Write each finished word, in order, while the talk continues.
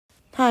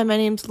Hi, my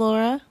name's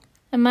Laura.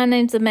 And my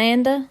name's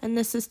Amanda. And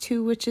this is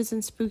Two Witches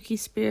and Spooky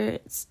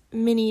Spirits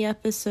mini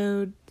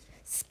episode.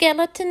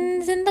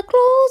 Skeletons in the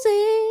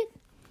closet.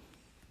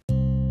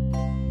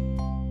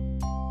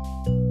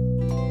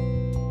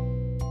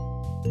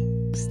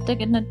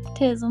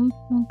 Stigmatism.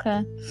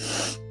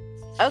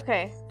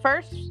 Okay,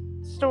 first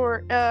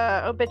story,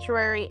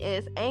 obituary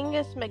is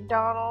Angus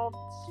MacDonald's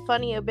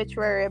funny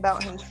obituary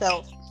about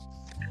himself.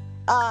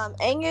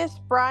 Angus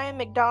Brian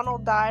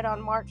MacDonald died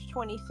on March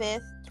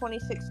 25th,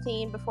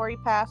 2016, before he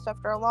passed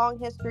after a long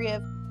history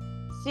of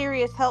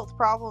serious health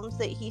problems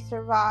that he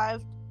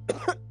survived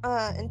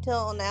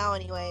until now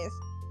anyways.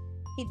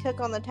 He took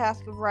on the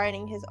task of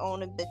writing his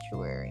own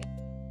obituary.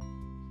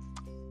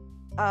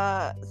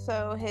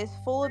 So his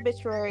full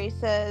obituary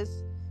says,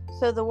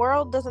 "So the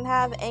world doesn't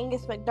have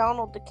Angus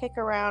MacDonald to kick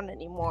around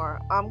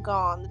anymore. I'm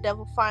gone. The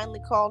devil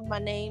finally called my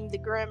name. The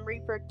Grim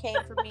Reaper came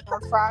for me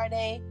on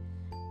Friday,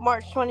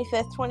 March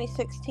 25th,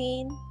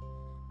 2016.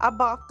 I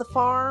bought the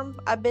farm.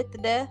 I bit the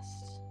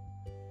dust.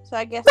 So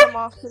I guess I'm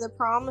off to the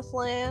promised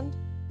land."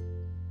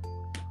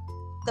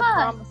 The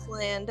promised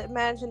land.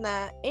 Imagine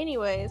that.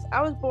 Anyways,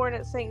 I was born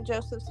at St.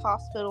 Joseph's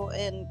Hospital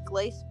in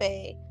Glace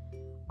Bay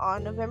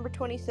on November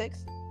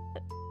 26th,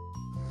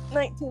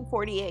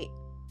 1948.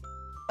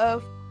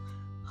 Of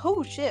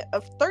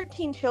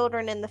 13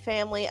 children in the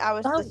family, I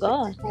was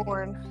the sixth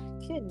born.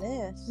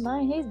 Goodness.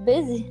 Man, he's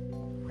busy.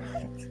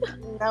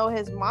 No,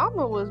 his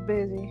mama was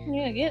busy.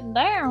 Yeah, getting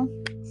down.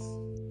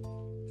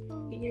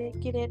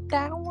 Get it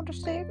down with the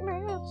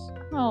sickness.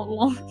 Oh,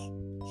 Lord.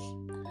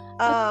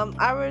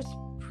 I was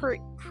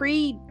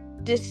predeceased.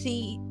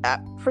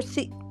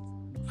 Predeceased.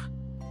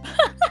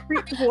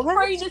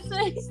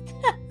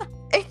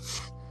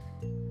 It's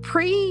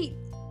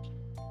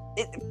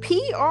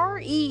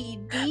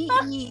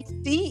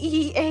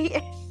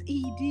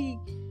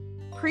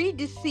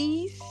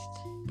Predeceased.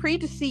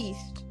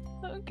 Predeceased.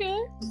 Okay.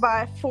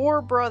 By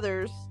 4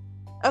 brothers.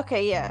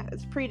 Okay, yeah,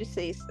 it's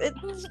predeceased.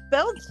 It's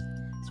spelled.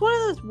 It's one of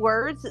those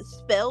words that's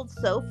spelled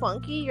so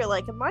funky. You're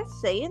like, am I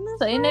saying this?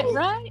 Saying right? it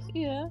right?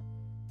 Yeah.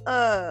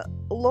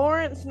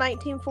 Lawrence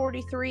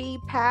 1943,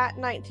 Pat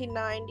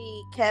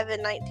 1990,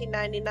 Kevin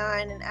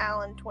 1999, and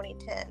Alan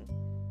 2010.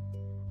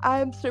 I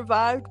am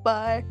survived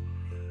by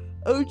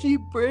OG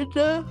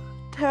Brenda,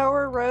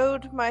 Tower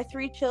Road, my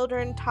 3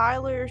 children,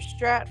 Tyler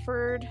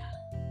Stratford,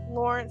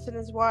 Lawrence and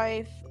his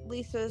wife,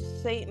 Lisa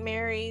St.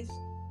 Mary's,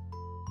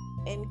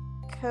 and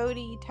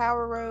Cody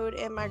Tower Road,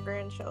 and my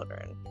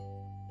grandchildren.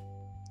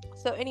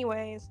 So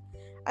anyways,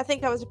 I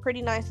think I was a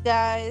pretty nice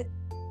guy,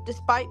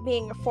 despite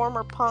being a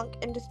former punk,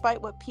 and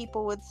despite what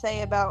people would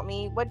say about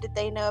me. What did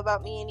they know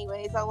about me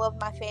anyways? I loved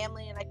my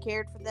family, and I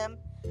cared for them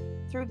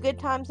through good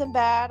times and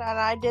bad, and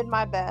I did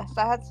my best.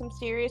 I had some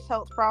serious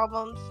health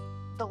problems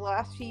the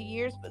last few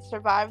years, but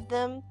survived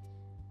them,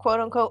 quote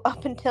unquote,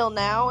 up until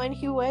now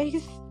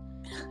anyways.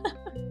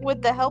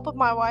 With the help of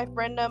my wife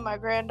Brenda, my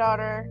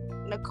granddaughter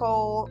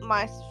Nicole,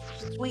 my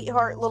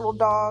sweetheart little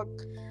dog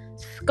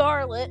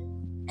Scarlet,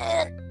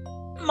 and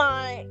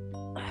my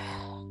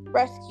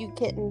rescue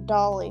kitten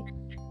Dolly.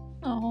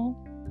 Oh.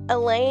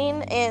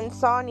 Elaine and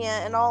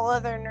Sonia and all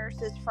other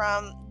nurses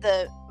from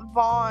the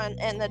Vaughn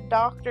and the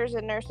doctors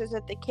and nurses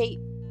at the Cape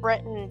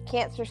Breton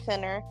Cancer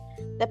Center,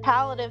 the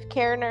palliative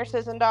care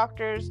nurses and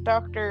doctors,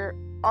 Dr.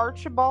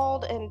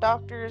 Archibald, and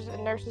doctors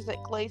and nurses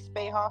at Glace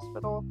Bay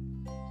Hospital.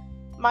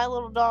 My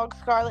little dog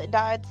Scarlet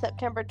died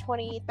September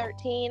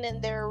 2013,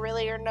 and there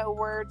really are no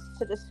words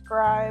to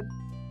describe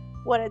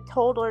what a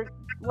total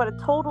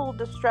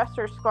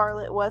distressor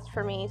Scarlet was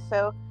for me.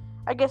 So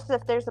I guess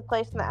if there's a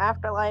place in the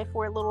afterlife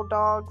where little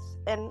dogs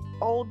and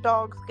old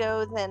dogs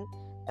go, then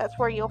that's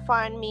where you'll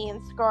find me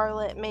and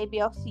Scarlet.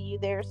 Maybe I'll see you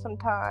there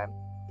sometime.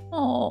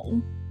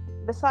 Oh.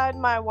 Beside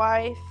my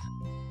wife,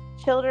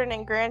 children,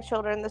 and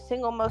grandchildren, the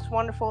single most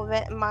wonderful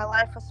event in my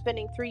life was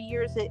spending 3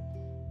 years at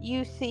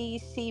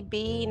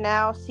UCCB,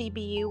 now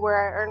CBU, where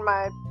I earned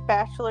my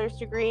bachelor's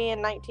degree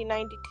in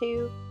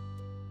 1992.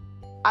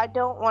 I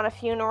don't want a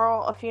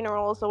funeral. A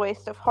funeral is a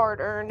waste of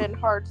hard-earned and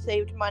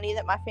hard-saved money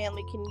that my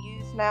family can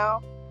use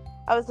now.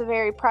 I was a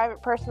very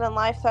private person in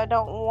life, so I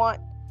don't want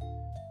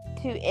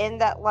to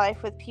end that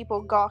life with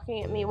people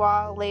gawking at me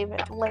while I lay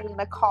in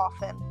a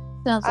coffin.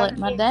 Sounds like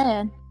my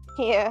dad.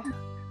 Yeah.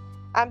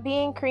 I'm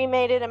being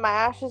cremated and my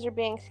ashes are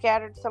being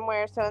scattered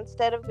somewhere, so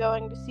instead of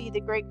going to see the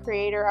great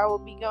creator, I will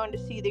be going to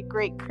see the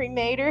great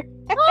cremator.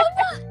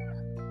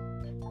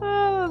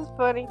 Oh, that's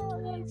funny.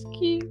 Oh, that's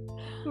cute.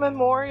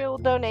 Memorial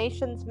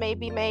donations may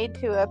be made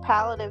to a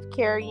palliative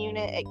care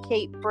unit at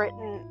Cape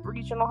Breton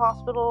Regional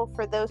Hospital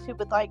for those who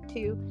would like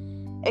to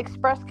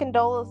express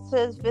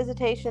condolences.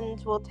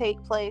 Visitations will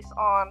take place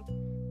on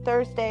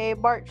Thursday,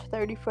 March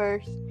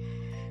 31st,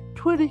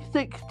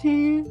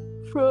 2016.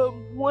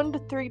 From 1 to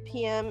 3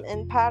 p.m.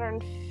 in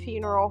Pattern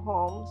Funeral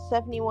Home,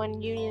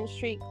 71 Union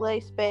Street,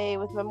 Glace Bay,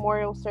 with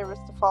memorial service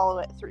to follow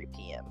at 3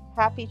 p.m.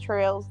 Happy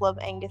trails. Love,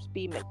 Angus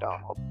B.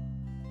 MacDonald.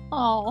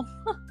 Oh.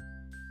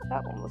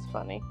 That one was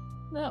funny.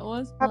 That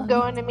was I'm funny.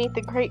 going to meet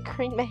the great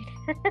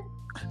cremator.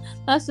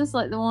 That's just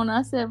like the one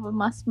I said with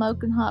my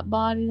smoking hot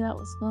body. That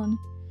was funny.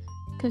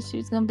 Because she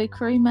was going to be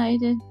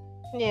cremated.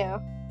 Yeah.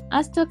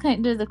 I still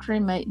can't do the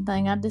cremating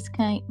thing. I just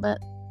can't. But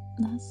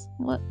that's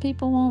what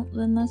people want.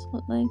 Then that's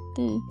what they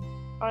do.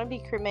 I want to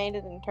be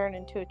cremated and turned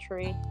into a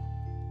tree.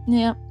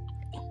 Yep.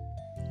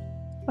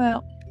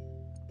 Well,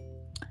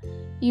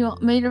 you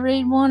want me to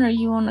read one or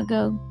you want to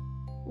go?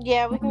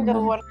 Yeah, we can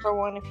go one for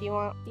one if you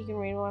want. You can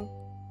read one.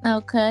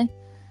 Okay.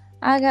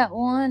 I got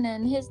one,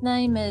 and his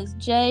name is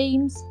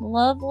James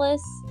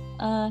Lovelace.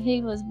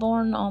 He was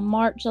born on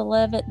March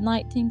 11th,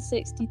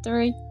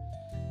 1963,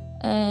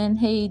 and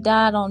he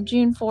died on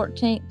June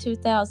 14th,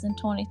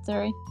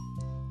 2023.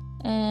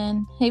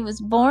 And he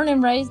was born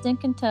and raised in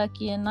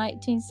Kentucky in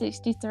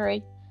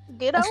 1963.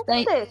 Get old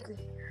sick.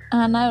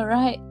 I know,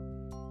 right?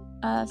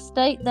 A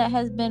state that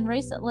has been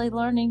recently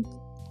leaning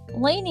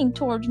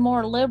towards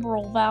more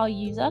liberal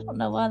values. I don't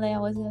know why they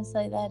always gotta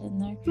say that in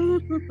there.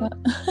 But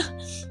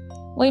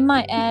we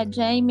might add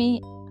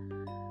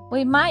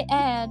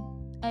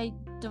a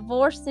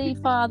divorcee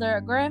father,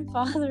 a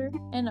grandfather,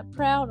 and a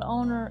proud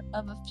owner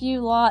of a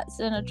few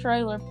lots in a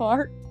trailer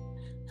park.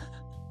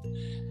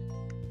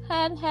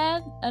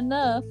 had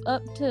enough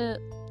up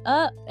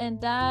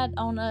and died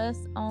on us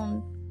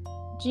on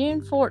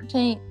June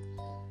 14th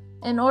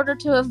in order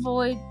to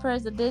avoid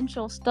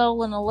presidential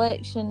stolen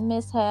election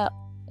mishap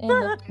in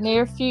the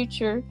near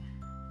future.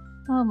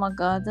 Oh my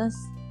God, that's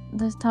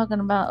talking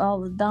about all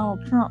the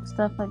Donald Trump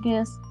stuff, I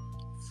guess.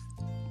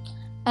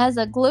 As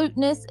a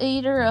glutinous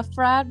eater of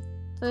fried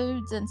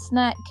foods and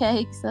snack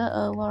cakes.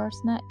 Laura,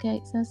 snack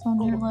cakes, that's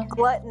on your level.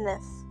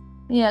 Gluttonous.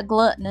 Yeah,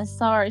 gluttonous.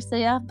 Sorry.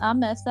 See, I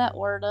messed that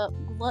word up.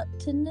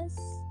 Gluttonous?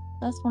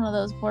 That's one of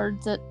those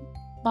words that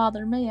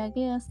bother me, I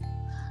guess.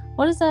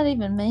 What does that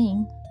even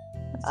mean?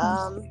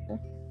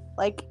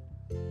 Like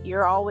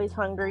you're always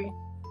hungry.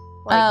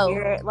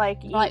 Like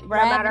Like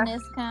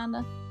ravenous, kind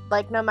of.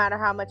 Like no matter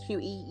how much you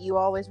eat, you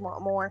always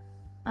want more.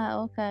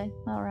 Oh, okay.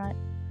 All right.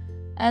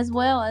 As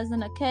well as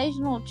an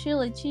occasional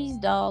chili cheese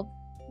dog,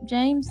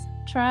 James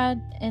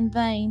tried in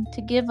vain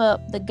to give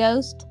up the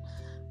ghost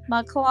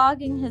by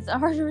clogging his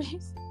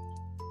arteries.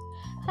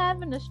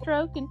 Having a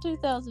stroke in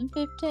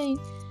 2015,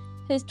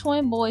 his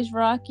twin boys,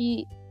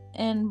 Rocky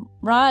and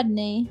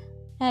Rodney,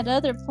 had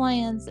other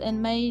plans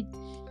and made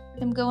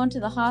him go into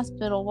the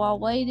hospital. While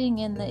waiting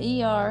in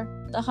the ER,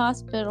 the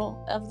hospital,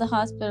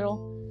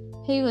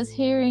 he was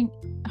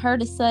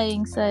heard a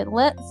saying say,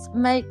 "Let's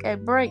make a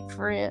break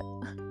for it."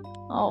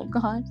 Oh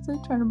God, they're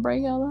trying to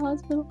break out of the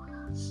hospital.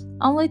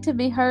 Only to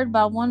be heard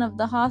by one of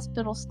the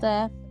hospital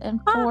staff and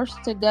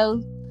forced to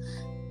go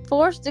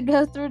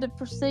through the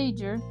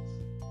procedure.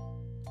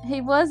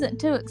 He wasn't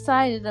too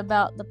excited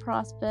about the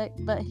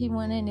prospect, but he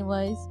went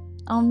anyways.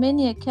 On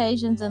many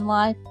occasions in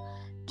life,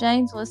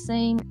 James was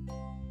seen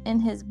in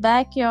his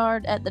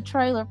backyard at the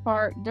trailer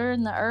park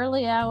during the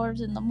early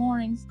hours in the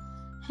mornings,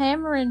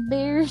 hammering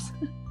beers,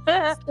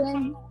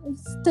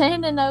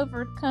 standing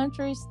over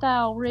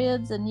country-style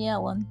ribs and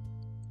yelling.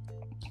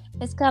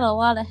 "It's got a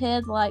lot of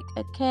head like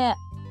a cat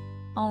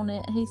on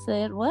it," he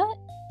said. What?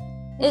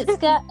 "It's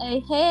got a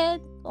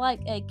head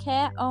like a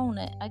cat on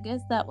it." I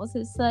guess that was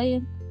his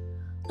saying.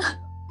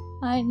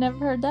 I ain't never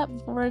heard that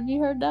before. Have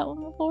you heard that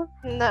one before?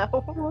 No.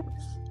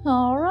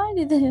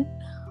 Alrighty then.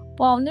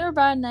 While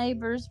nearby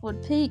neighbors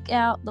would peek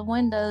out the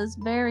windows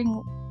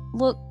bearing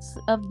looks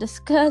of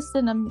disgust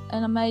and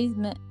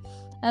amazement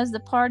as the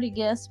party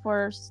guests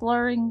were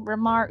slurring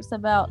remarks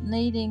about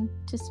needing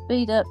to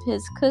speed up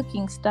his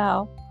cooking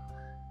style.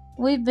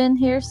 "We've been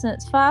here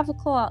since 5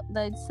 o'clock,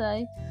 they'd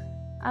say.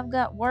 "I've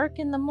got work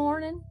in the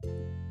morning."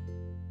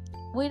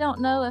 We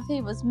don't know if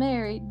he was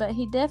married, but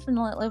he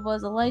definitely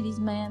was a ladies'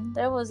 man.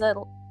 There was a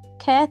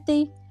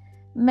Kathy,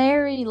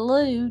 Mary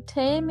Lou,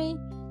 Tammy,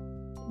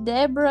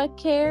 Deborah,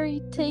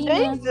 Carrie,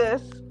 Tina.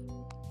 Jesus.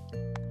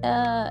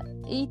 I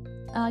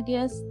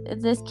guess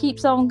this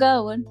keeps on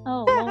going.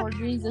 Oh, Lord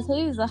Jesus,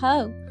 he was a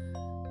hoe.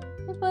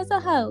 He was a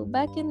hoe.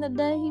 Back in the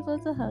day, he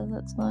was a hoe.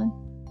 That's funny.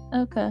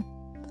 Okay.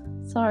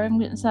 Sorry, I'm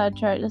getting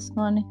sidetracked. That's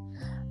funny.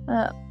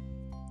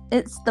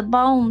 "It's the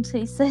bones,"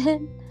 he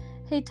said.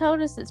 He told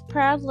us it's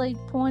proudly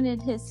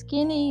pointed his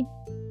skinny,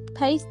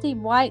 pasty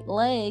white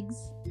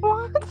legs.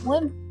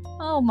 What?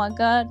 Oh my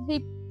God.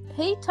 He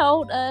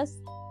told us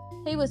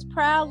he was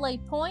proudly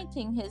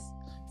pointing his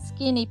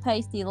skinny,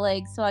 pasty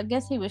legs. So I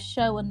guess he was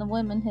showing the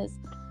women his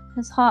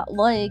hot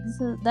legs.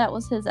 That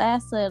was his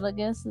asset, I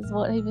guess, is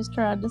what he was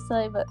trying to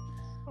say. But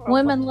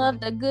women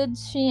loved a good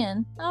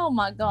shin. Oh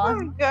my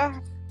God. Oh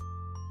God.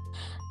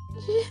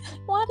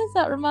 Why does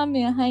that remind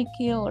me of Hank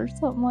Hill or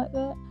something like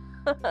that?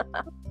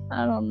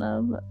 I don't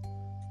know, but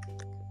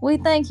we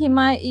think he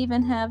might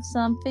even have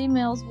some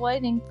females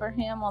waiting for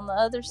him on the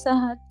other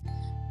side.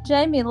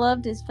 Jamie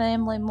loved his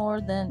family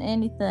more than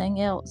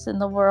anything else in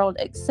the world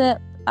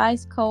except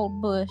ice cold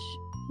bush,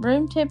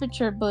 room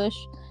temperature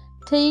bush,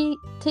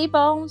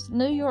 T-bones,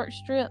 New York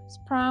strips,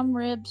 prime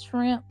rib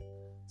shrimp,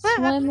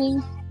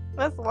 swimming.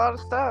 That's a lot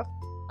of stuff.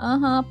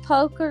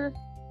 Poker,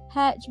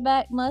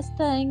 hatchback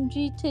Mustang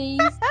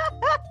GTs.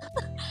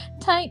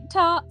 tank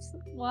tops,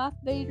 wife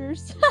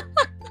beaters,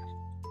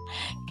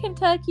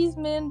 Kentucky's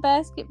men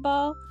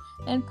basketball,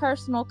 and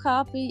personal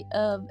copy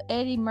of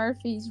Eddie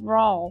Murphy's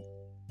Raw.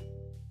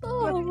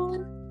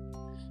 Oh.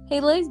 He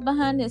leaves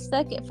behind his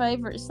second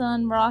favorite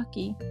son,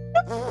 Rocky,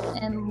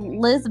 and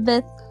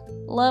Elizabeth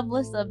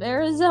Lovelace of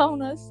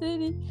Arizona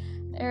City,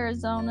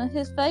 Arizona.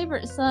 His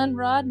favorite son,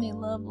 Rodney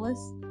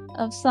Lovelace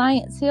of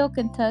Science Hill,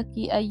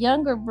 Kentucky, a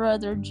younger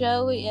brother,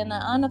 Joey, and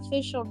an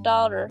unofficial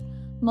daughter,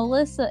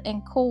 Melissa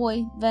and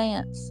Coy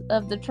Vance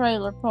of the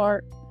trailer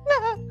park,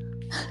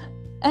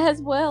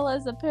 as well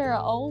as a pair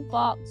of old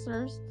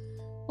boxers,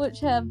 which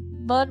have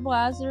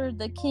Budweiser,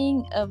 the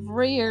King of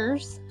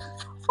Rears,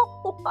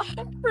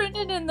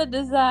 printed in the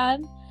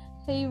design.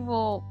 He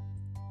will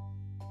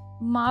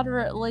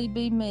moderately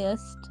be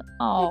missed.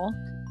 Oh,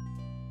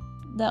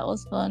 that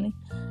was funny.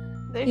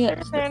 Sure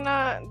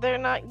they're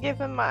not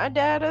giving my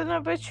dad an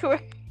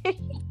obituary?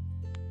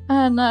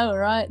 I know,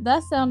 right?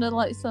 That sounded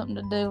like something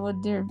to do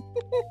with your...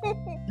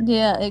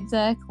 Yeah,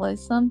 exactly.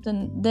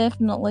 Something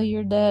definitely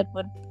your dad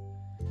would...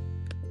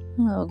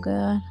 Oh,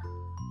 God.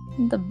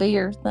 The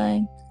beer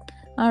thing.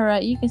 All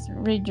right, you can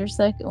read your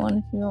second one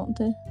if you want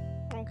to.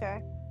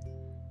 Okay.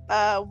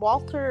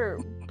 Walter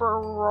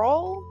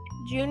Burrell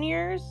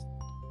Jr.'s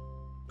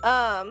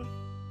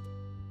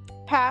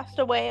passed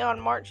away on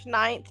March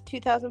 9th,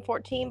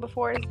 2014.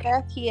 Before his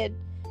death, he had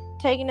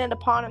taken it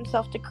upon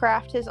himself to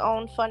craft his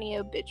own funny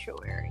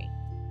obituary.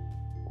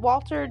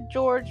 Walter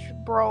George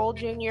Burrell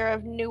Jr.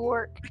 of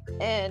Newark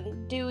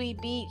and Dewey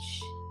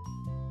Beach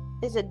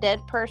is a dead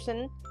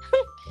person.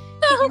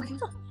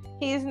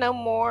 He is no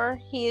more.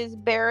 He is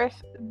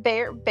bereft.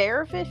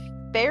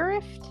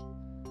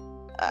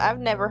 I've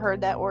never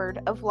heard that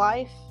word, of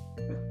life.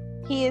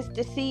 He is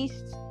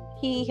deceased.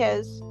 He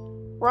has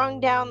rung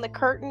down the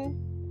curtain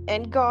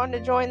and gone to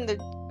join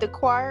the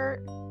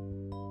choir.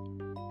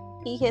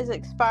 He has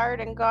expired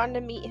and gone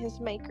to meet his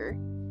maker.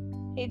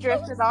 He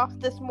drifted off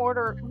this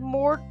mortal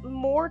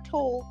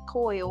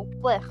coil.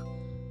 Blech,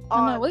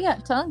 I know, we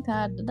got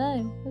tongue-tied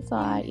today. That's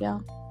alright,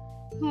 y'all.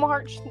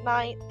 March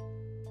 9th,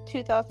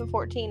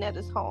 2014 at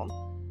his home.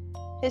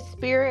 His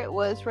spirit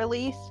was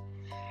released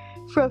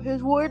from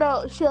his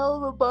worn-out shell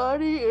of a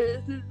body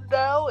and is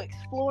now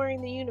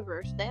exploring the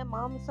universe. Damn,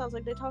 Mom, it sounds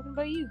like they're talking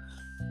about you.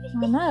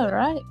 I know,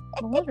 right?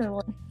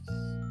 Literally.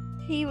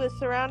 He was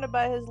surrounded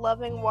by his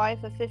loving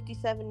wife of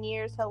 57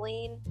 years,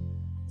 Helene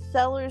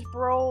Sellers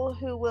Broll,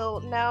 who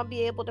will now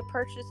be able to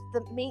purchase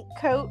the mink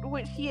coat,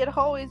 which he had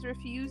always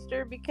refused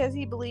her because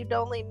he believed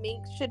only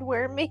minks should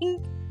wear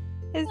mink.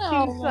 His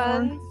two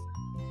sons,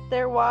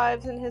 their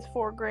wives, and his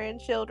 4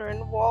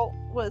 grandchildren. Walt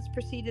was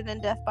preceded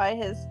in death by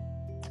his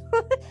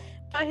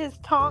by his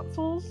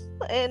tonsils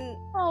and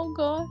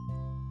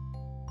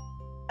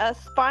a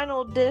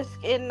spinal disc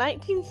in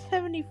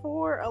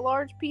 1974, a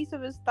large piece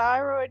of his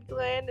thyroid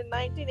gland in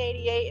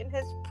 1988, and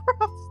his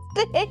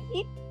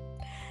prostate.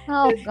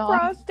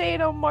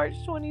 Prostate on March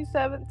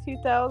 27th,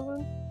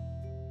 2000.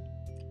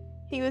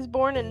 He was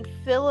born in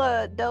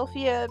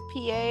Philadelphia,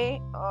 PA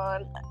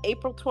on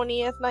April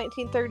 20th,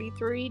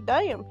 1933.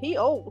 Damn, he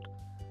old.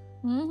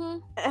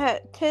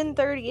 At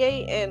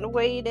 10:38 and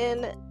weighed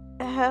in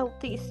a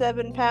healthy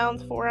 7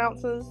 pounds, 4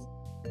 ounces.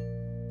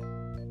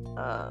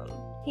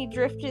 He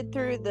drifted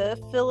through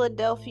the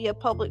Philadelphia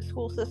public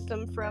school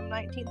system from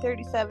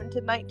 1937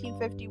 to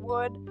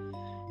 1951,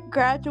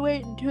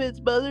 graduating to his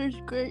mother's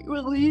great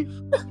relief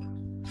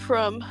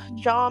from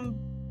John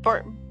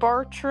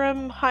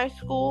Bartram High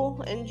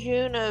School in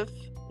June of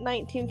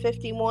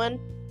 1951.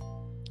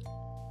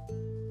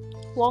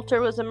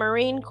 Walter was a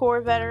Marine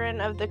Corps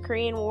veteran of the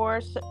Korean War,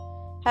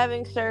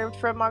 having served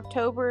from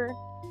October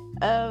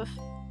of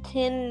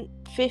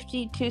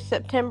 1950 to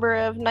September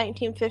of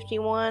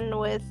 1951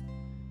 with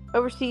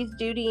overseas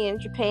duty in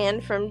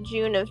Japan from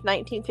June of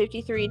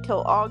 1953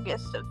 till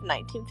August of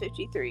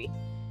 1953.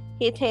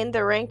 He attained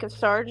the rank of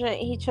sergeant.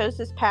 He chose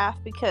this path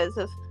because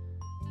of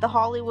the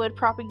Hollywood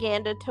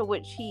propaganda to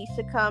which he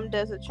succumbed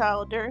as a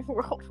child during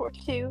World War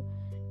II,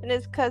 and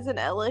his cousin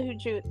Ella, who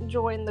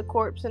joined the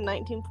Corps in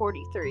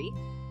 1943.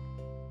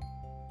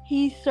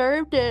 He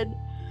served in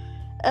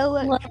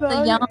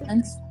electronic...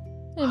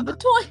 in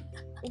between.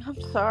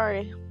 I'm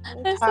sorry.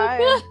 I'm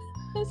tired. Okay.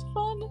 It's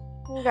funny.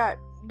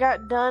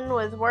 Got done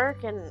with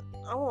work and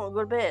I want to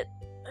go to bed.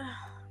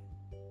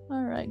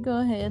 Alright, go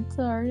ahead.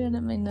 Sorry, I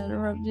didn't mean to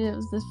interrupt you. It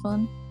was this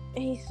fun.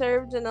 He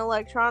served an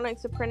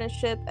electronics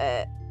apprenticeship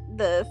at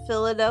the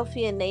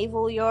Philadelphia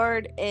Naval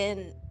Yard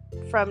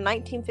from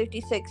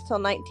 1956 till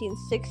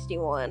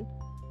 1961.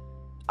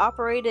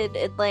 Operated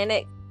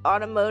Atlantic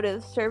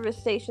Automotive Service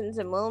Stations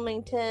in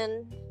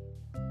Wilmington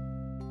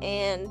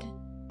and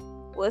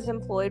was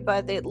employed by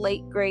the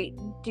late great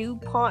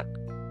DuPont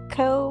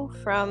Co.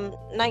 from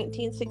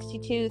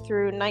 1962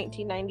 through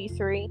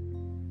 1993.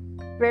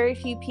 Very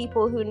few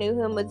people who knew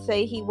him would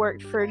say he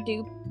worked for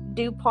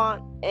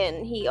DuPont,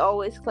 and he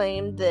always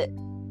claimed that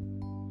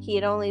he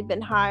had only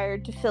been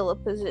hired to fill a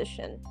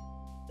position.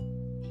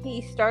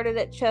 He started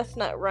at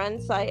Chestnut Run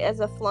site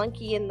as a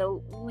flunky in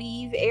the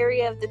weave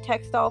area of the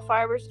textile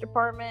fibers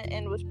department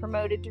and was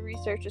promoted to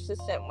research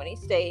assistant when he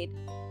stayed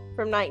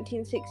from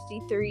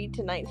 1963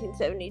 to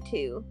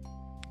 1972.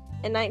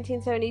 In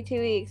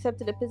 1972, he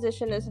accepted a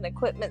position as an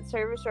equipment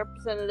service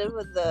representative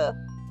with the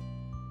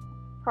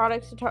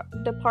products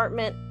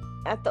department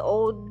at the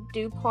old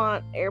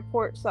DuPont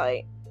airport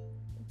site.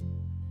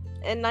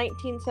 In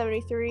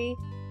 1973,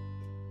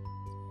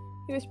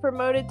 he was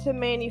promoted to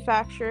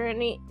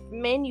manufacturing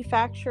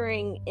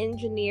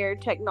engineer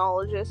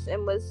technologist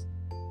and was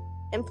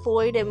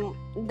employed in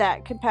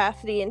that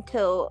capacity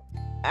until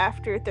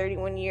after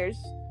 31 years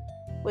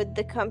with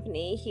the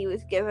company. He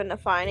was given a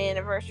fine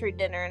anniversary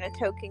dinner and a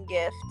token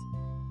gift,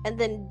 and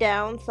then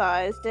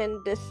downsized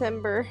in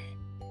December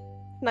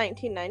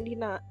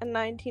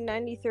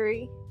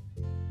 1993.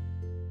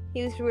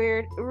 He was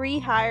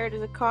rehired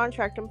as a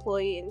contract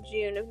employee in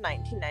June of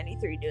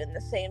 1993, doing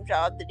the same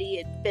job that he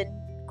had been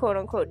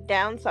quote-unquote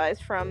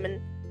downsized from, and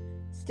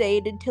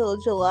stayed until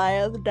July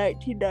of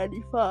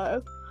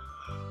 1995.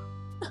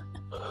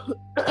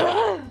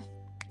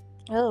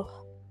 Oh.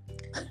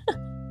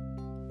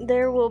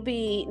 There will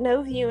be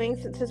no viewing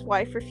since his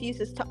wife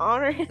refuses to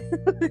honor his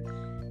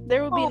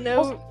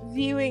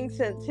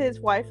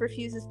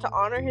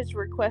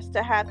request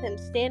to have him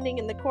standing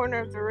in the corner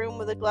of the room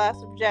with a glass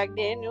of Jack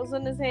Daniels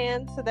in his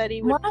hand so that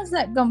he would Why is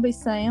that gonna be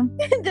Sam?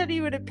 that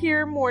he would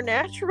appear more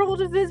natural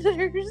to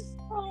visitors.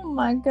 Oh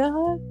my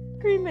god.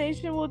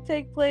 Cremation will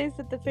take place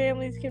at the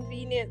family's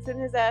convenience, and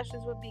his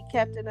ashes would be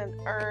kept in an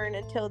urn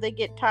until they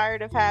get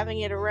tired of having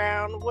it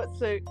around.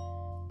 What's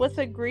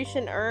a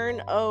Grecian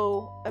urn?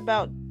 Oh,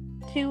 about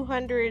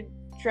 200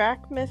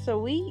 drachmas a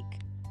week.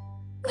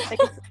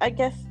 I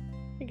guess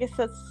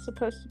that's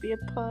supposed to be a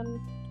pun.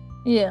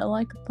 Yeah,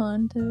 like a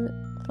pun to it.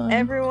 Fun.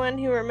 Everyone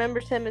who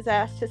remembers him is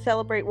asked to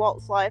celebrate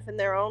Walt's life in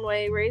their own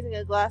way. Raising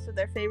a glass of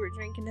their favorite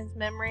drink in his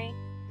memory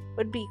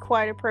would be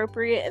quite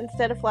appropriate.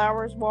 Instead of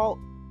flowers, Walt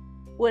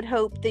would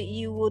hope that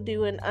you will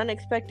do an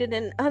unexpected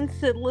and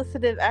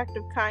unsolicited act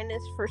of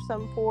kindness for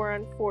some poor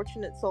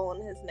unfortunate soul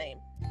in his name.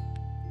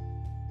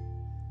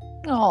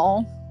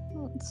 Oh,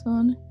 that's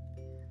funny.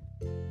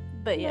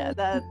 But yeah,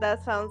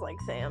 that sounds like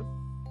Sam.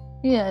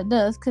 Yeah, it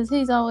does, because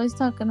he's always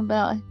talking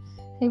about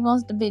he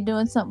wants to be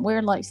doing something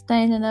weird like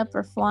standing up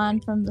or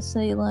flying from the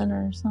ceiling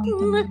or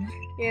something.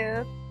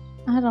 Yeah.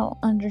 I don't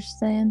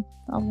understand.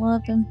 I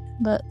love him,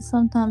 but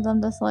sometimes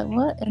I'm just like,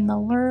 what in the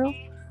world?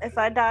 If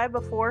I die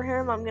before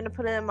him, I'm gonna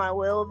put it in my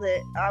will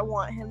that I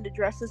want him to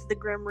dress as the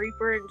Grim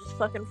Reaper and just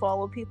fucking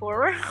follow people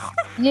around.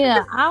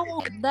 Yeah, I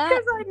want that.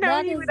 Because I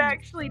know he is, would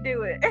actually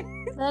do it.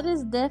 That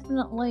is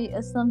definitely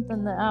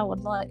something that I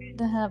would like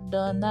to have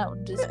done. That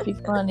would just be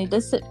funny.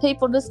 To sit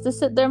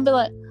there and be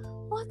like,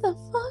 what the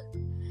fuck?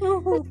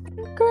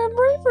 Grim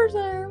Reaper's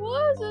there.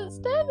 Why is it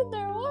standing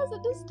there? Why is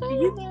it just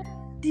standing there?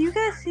 Do you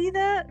guys see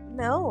that?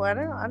 No, I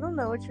don't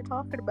know what you're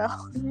talking about.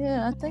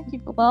 Yeah, I think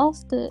you've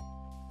lost it.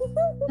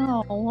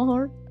 Oh,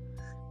 Lord.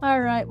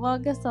 Alright, well, I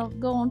guess I'll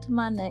go on to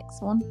my next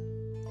one.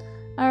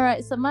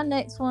 Alright, so my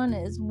next one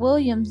is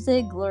William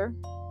Ziegler.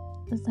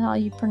 That's how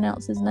you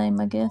pronounce his name,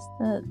 I guess.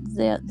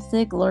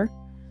 Ziegler.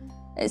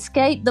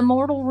 Escaped the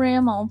mortal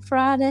realm on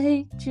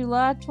Friday,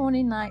 July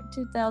 29,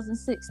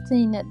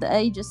 2016, at the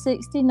age of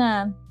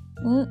 69.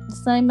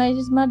 The same age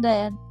as my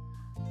dad.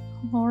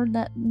 Lord,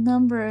 that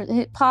number,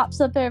 it pops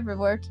up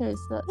everywhere, too,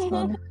 so that's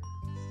funny.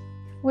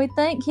 We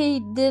think he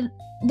did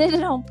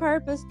it on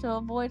purpose to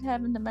avoid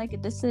having to make a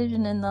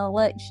decision in the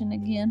election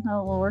again.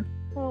 Oh, Lord.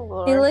 Oh,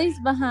 Lord. He leaves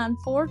behind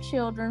 4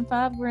 children,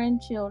 5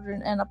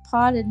 grandchildren, and a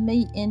potted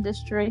meat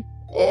industry.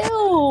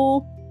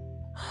 Ew!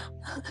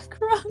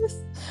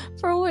 Gross.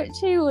 For which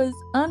he was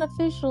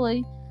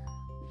unofficially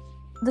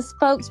the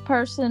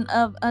spokesperson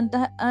of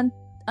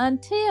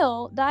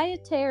until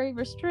dietary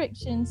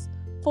restrictions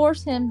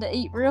force him to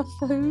eat real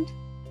food.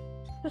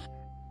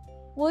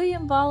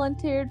 William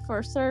volunteered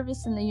for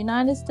service in the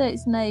United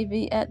States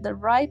Navy at the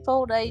ripe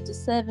old age of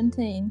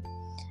 17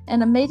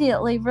 and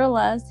immediately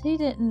realized he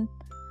didn't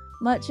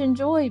much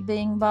enjoy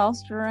being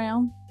bossed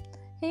around.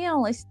 He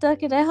only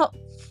stuck it out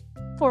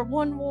for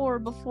one war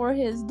before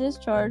his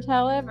discharge.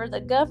 However,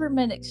 the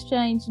government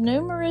exchanged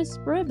numerous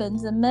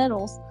ribbons and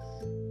medals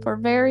for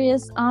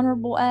various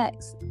honorable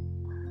acts.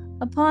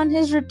 Upon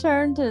his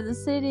return to the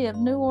city of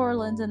New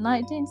Orleans in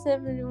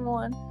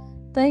 1971,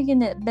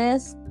 thinking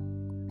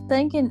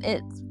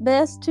it's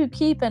best to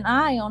keep an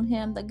eye on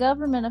him, the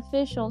government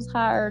officials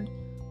hired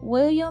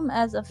William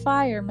as a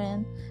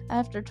fireman.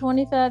 After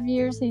 25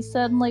 years, he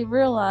suddenly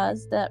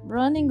realized that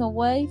running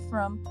away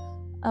from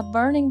a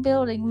burning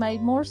building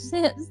made more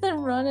sense than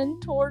running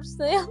towards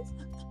them.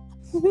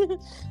 He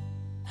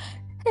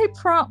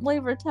promptly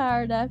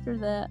retired after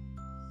that.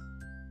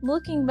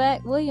 Looking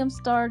back, William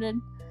stated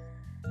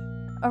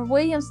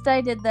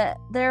that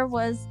there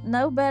was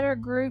no better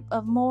group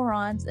of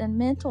morons and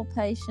mental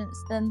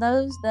patients than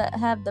those that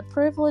have the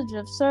privilege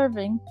of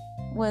serving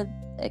with,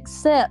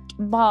 except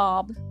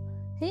Bob.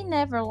 He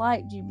never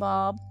liked you,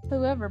 Bob.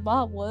 Whoever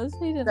Bob was,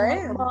 he didn't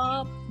like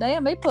Bob.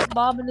 Damn, he put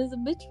Bob in his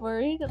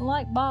obituary. He didn't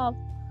like Bob.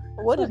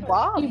 What did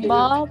Bob do?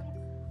 Bob.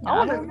 I I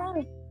want don't to.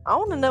 know. I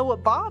want to know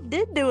what Bob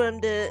did to him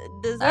to I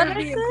deserve do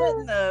being too. put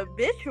in the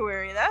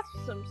obituary. That's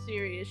some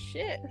serious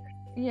shit.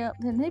 Yep,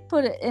 and he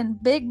put it in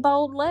big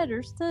bold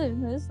letters too.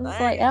 This is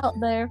like Dang. out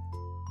there.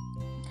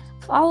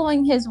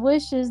 Following his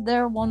wishes,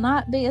 there will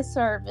not be a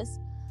service,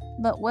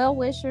 but well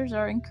wishers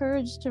are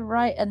encouraged to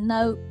write a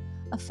note,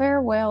 a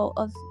farewell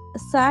of a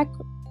sack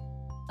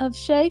of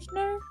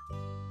Schaffner,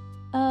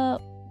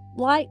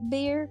 light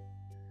beer.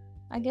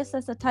 I guess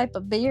that's a type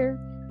of beer.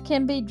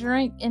 Can be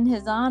drink in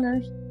his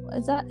honor.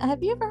 Is that?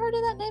 Have you ever heard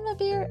of that name of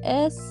beer?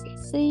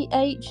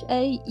 SCHAEF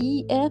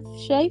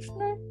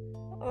Schaffner.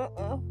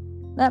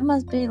 That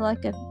must be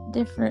like a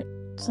different,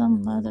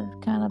 some other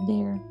kind of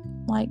beer,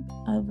 like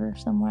over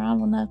somewhere. I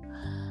don't know.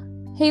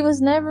 He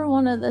was never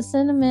one of the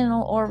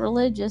sentimental or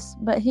religious,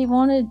 but he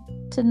wanted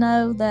to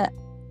know that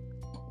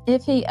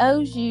if he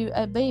owes you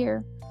a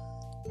beer,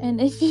 and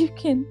if you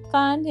can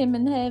find him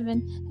in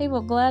heaven, he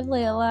will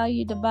gladly allow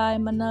you to buy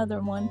him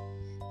another one.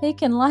 He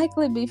can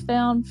likely be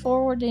found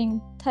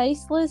forwarding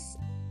tasteless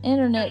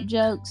internet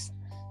jokes.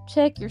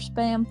 Check your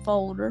spam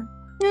folder.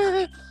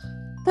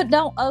 But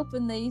don't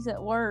open these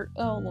at work,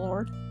 oh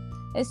Lord.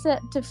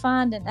 Except to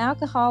find an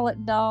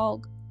alcoholic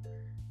dog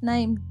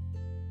named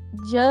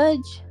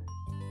Judge.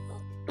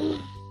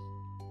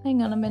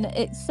 Hang on a minute.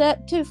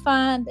 Except to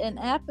find an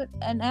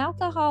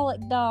alcoholic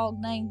dog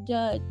named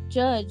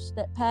Judge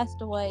that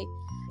passed away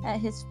at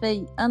his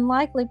feet.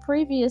 Unlikely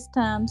previous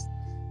times,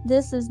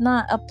 this is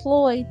not a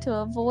ploy to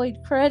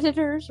avoid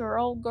creditors or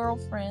old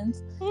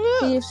girlfriends.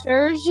 He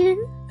assures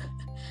you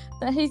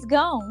that he's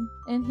gone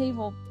and he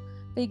will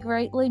be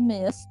greatly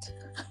missed.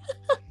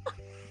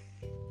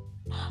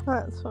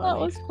 That's funny. That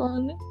was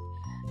funny.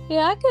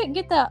 Yeah, I couldn't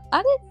get that.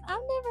 I've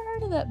never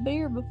heard of that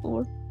beer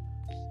before.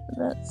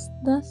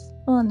 That's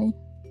funny.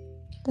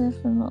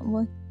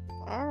 Definitely.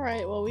 All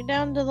right. Well, we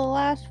down to the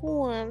last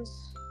ones.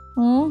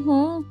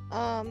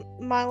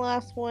 My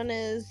last one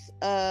is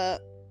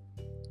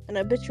an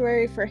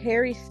obituary for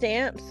Harry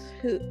Stamps,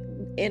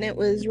 and it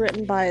was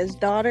written by his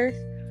daughter.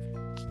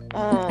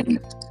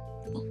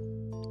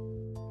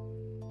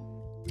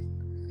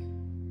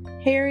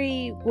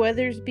 Harry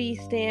Weathersby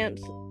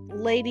Stamps,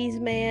 ladies'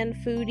 man,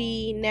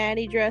 foodie,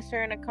 natty dresser,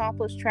 and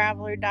accomplished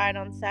traveler, died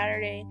on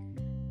Saturday,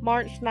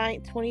 March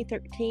 9th,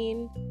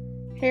 2013.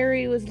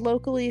 Harry was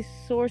locally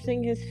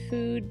sourcing his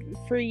food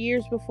for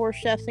years before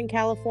chefs in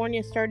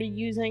California started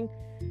using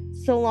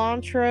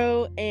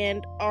cilantro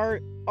and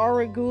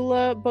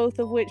arugula, both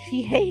of which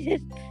he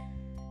hated.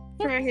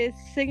 For his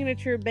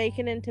signature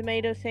bacon and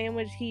tomato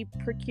sandwich, he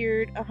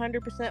procured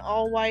 100%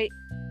 all-white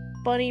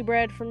bunny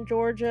bread from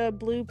Georgia,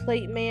 blue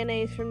plate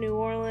mayonnaise from New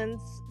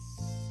Orleans,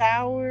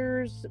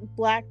 Sours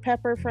black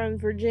pepper from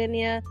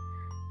Virginia,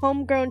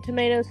 homegrown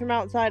tomatoes from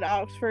outside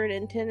Oxford,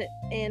 and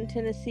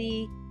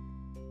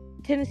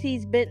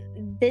Tennessee's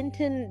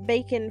Benton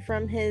bacon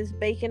from his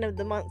Bacon of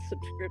the Month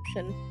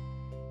subscription.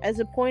 As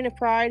a point of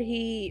pride,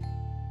 he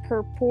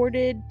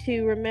purported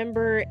to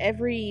remember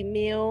every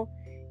meal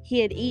he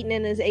had eaten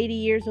in his 80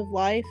 years of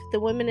life. The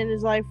women in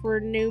his life were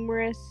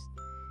numerous.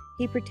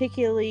 He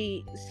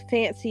particularly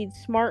fancied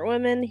smart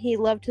women. He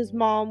loved his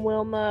mom,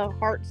 Wilma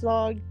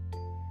Hartzog,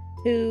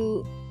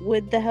 who,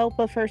 with the help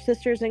of her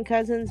sisters and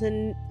cousins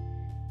in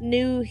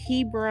New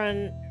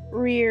Hebron,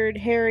 reared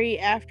Harry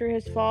after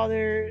his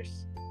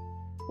father's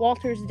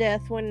Walter's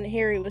death when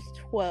Harry was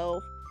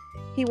 12.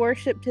 He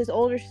worshipped his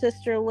older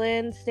sister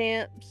Lynn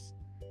Stamps,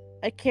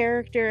 a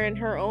character in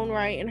her own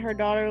right, and her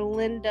daughter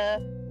Linda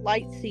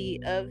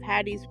Lightsey of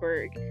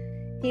Hattiesburg.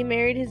 He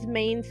married his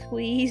main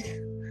squeeze,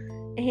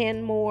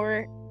 Ann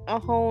Moore, a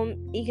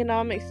home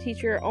economics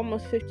teacher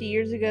almost 50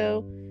 years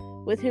ago,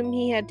 with whom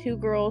he had two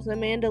girls,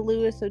 Amanda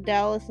Lewis of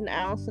Dallas and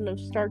Allison of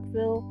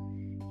Starkville.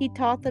 He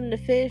taught them to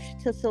fish,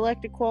 to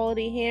select a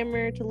quality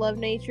hammer, to love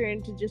nature,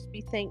 and to just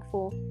be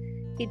thankful.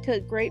 He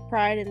took great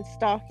pride in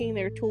stocking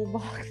their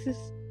toolboxes.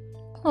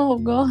 Oh,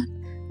 God.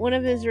 One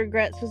of his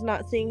regrets was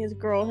not seeing his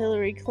girl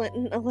Hillary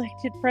Clinton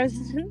elected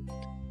president.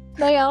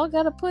 They all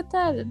got to put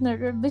that in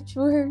their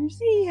obituaries.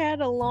 He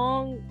had a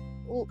lifelong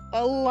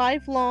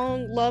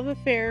love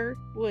affair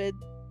with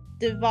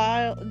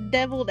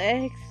deviled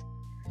eggs.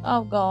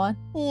 Oh, God.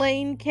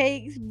 Lane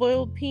cakes,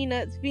 boiled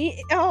peanuts,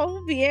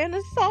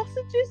 Vienna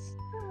sausages.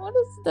 What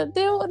is the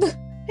deal with it?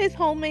 His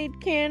homemade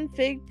canned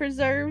fig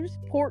preserves,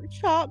 pork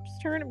chops,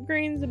 turnip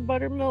greens, and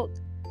buttermilk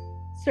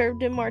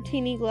served in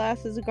martini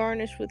glasses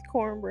garnished with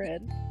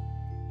cornbread.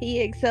 He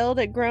excelled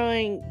at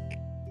growing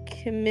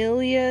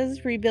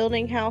camellias,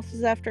 rebuilding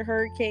houses after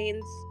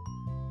hurricanes,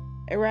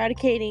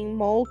 eradicating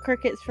mole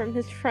crickets from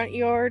his front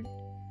yard,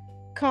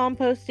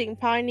 composting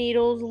pine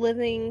needles,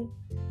 living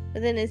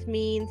within his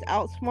means,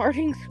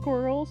 outsmarting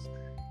squirrels,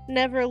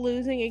 never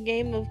losing a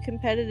game of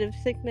competitive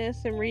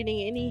sickness, and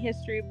reading any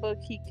history book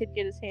he could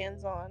get his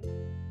hands on.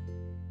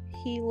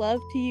 He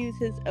loved to use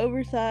his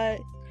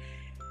oversized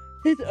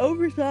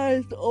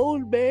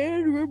old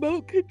man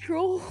remote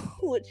control,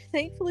 which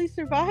thankfully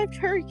survived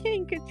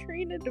Hurricane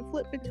Katrina, to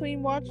flip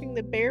between watching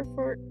the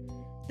barefoot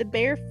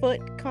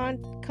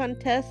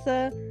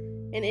Contessa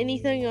and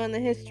anything on the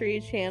History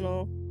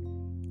Channel.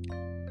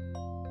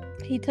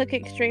 He took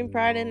extreme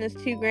pride in his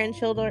two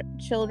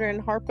grandchildren,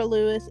 Harper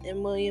Lewis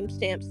and William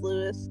Stamps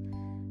Lewis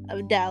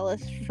of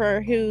Dallas,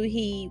 for who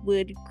he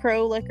would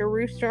crow like a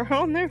rooster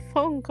on their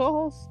phone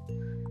calls.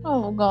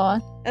 Oh,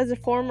 God. As a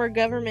former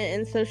government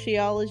and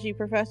sociology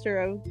professor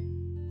of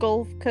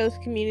Gulf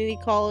Coast Community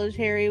College,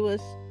 Harry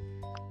was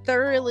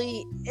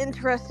thoroughly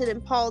interested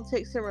in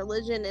politics and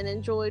religion and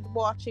enjoyed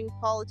watching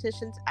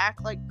politicians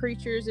act like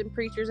preachers and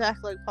preachers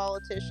act like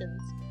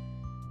politicians.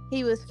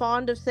 He was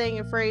fond of saying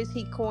a phrase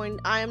he coined,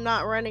 "I am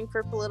not running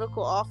for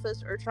political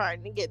office or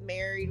trying to get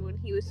married," when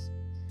he was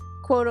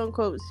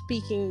quote-unquote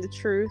speaking the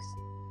truth.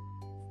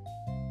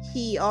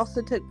 He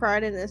also took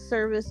pride in his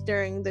service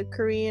during the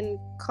Korean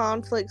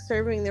conflict,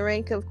 serving the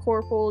rank of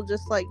corporal,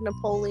 just like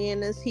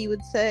Napoleon, as he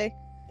would say.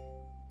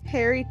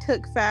 Harry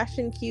took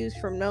fashion cues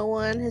from no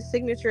one. His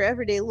signature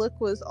everyday look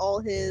was all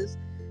his.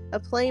 A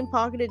plain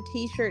pocketed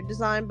t-shirt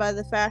designed by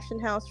the fashion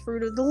house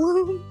Fruit of the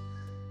Loom.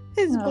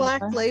 His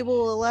black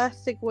label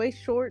elastic waist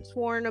shorts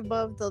worn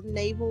above the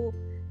navel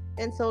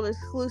and sold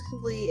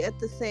exclusively at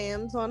the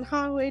Sam's on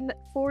Highway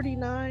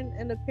 49,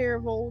 and a pair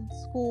of old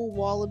school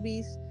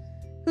wallabies.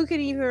 Who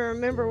could even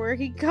remember where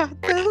he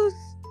got those?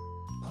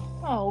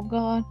 Oh,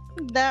 God.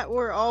 That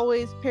were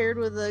always paired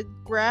with a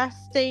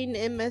grass-stained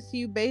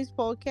MSU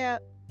baseball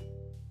cap.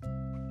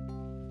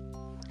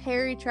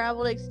 Harry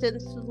traveled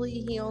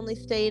extensively. He only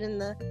stayed in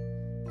the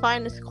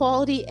finest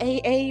quality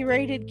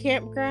AA-rated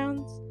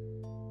campgrounds.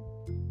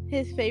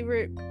 His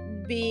favorite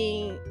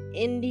being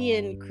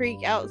Indian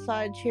Creek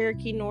outside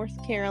Cherokee, North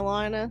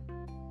Carolina.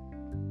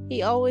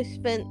 He always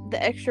spent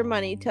the extra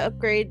money to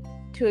upgrade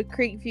to a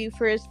creek view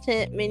for his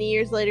tent. Many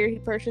years later, he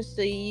purchased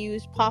a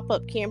used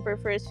pop-up camper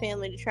for his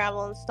family to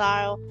travel in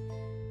style,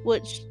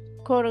 which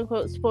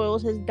quote-unquote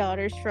spoiled his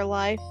daughters for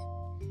life.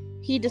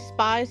 He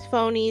despised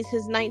phonies.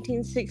 His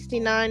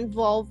 1969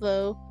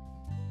 Volvo,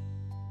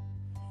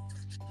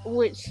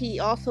 which he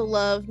also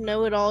loved,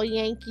 know-it-all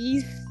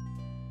Yankees.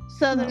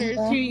 Southerners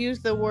who use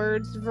the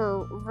words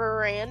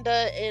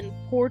veranda and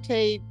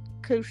porte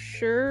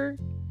cochere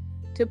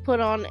to put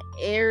on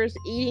airs,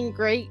 eating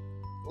great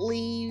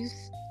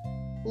leaves,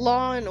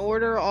 Law and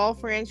Order, all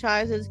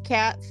franchises,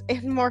 Cats,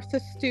 and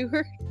Martha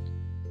Stewart.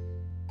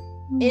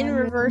 In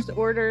reverse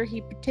order,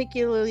 he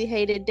particularly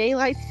hated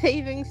daylight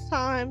savings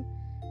time,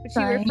 which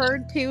he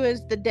referred to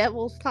as the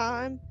devil's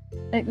time.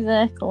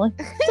 Exactly.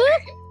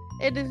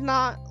 It is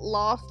not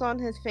lost on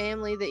his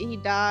family that he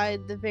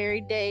died the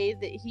very day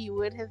that he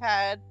would have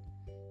had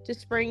to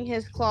spring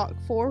his clock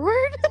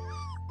forward.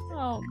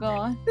 Oh,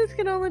 God. This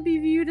can only be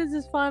viewed as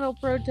his final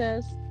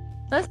protest.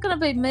 That's going to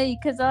be me,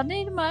 because I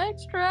need my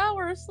extra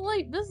hour of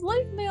sleep. Just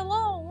leave me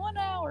alone. 1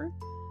 hour.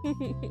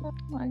 Oh,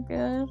 my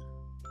God.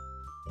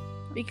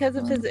 Because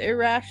of his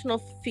irrational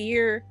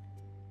fear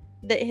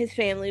that his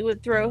family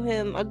would throw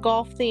him a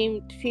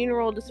golf-themed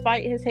funeral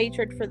despite his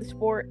hatred for the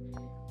sport,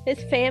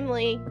 his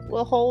family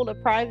will hold a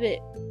private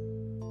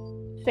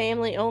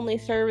family-only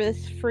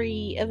service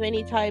free of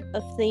any type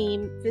of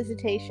theme.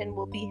 Visitation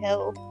will be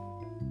held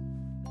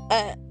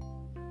at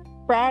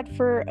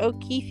Bradford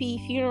O'Keefe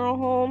Funeral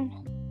Home,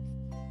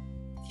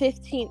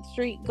 15th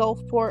Street,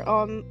 Gulfport,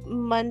 on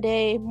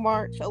Monday,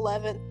 March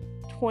 11th,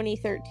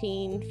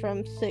 2013,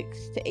 from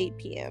 6 to 8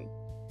 p.m.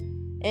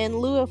 In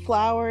lieu of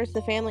flowers,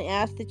 the family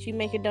asked that you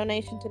make a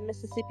donation to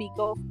Mississippi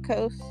Gulf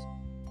Coast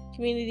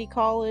Community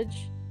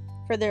College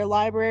for their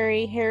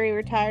library. Harry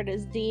retired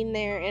as dean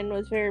there and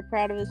was very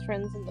proud of his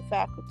friends in the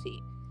faculty.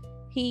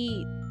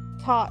 He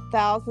taught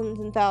thousands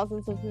and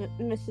thousands of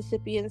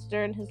Mississippians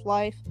during his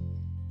life.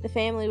 The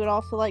family would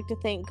also like to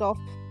thank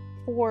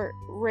Gulfport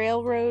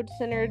Railroad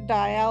Center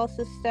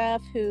dialysis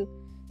staff who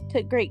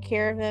took great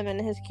care of him,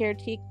 and his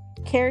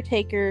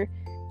caretaker,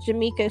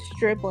 Jamaica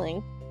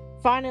Stribling.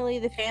 Finally,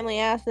 the family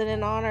asked that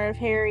in honor of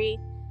Harry,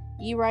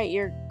 you write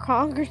your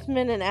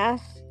congressman and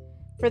ask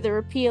for the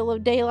repeal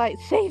of daylight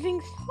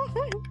savings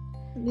time.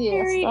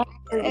 Yes,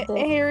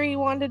 Harry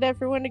wanted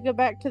everyone to go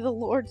back to the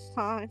Lord's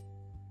time.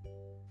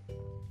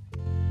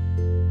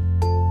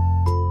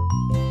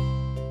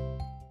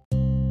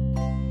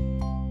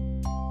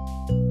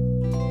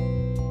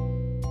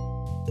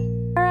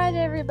 Alright,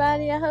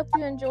 everybody, I hope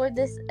you enjoyed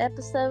this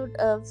episode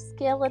of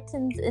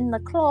Skeletons in the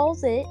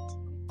Closet.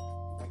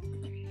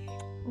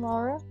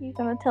 Laura, you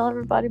gonna tell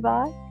everybody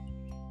bye?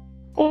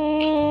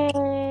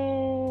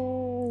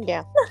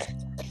 Yeah.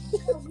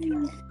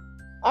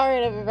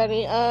 Alright,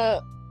 everybody.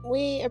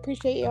 We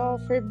appreciate y'all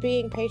for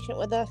being patient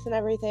with us and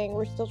everything.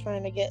 We're still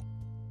trying to get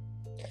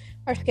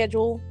our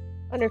schedule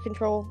under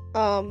control.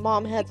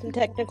 Mom had some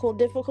technical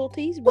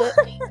difficulties, but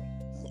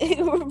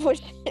we're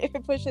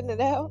pushing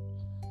it out.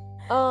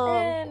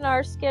 And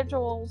our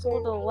schedules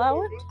would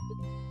allow it.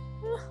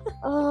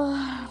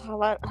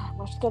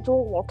 My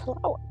schedule won't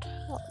allow it.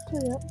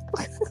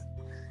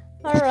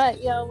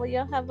 Alright, y'all. Well,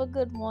 y'all have a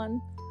good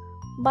one.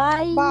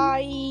 Bye.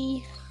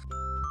 Bye.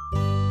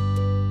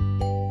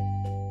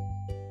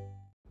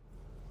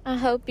 I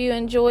hope you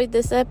enjoyed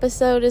this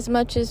episode as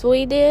much as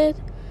we did.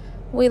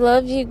 We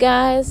love you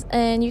guys,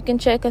 and you can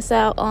check us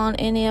out on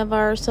any of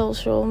our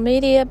social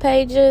media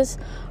pages.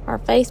 Our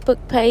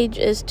Facebook page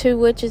is Two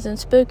Witches and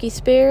Spooky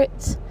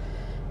Spirits,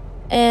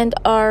 and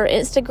our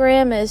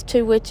Instagram is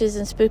Two Witches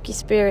and Spooky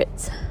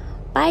Spirits.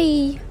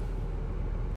 Bye!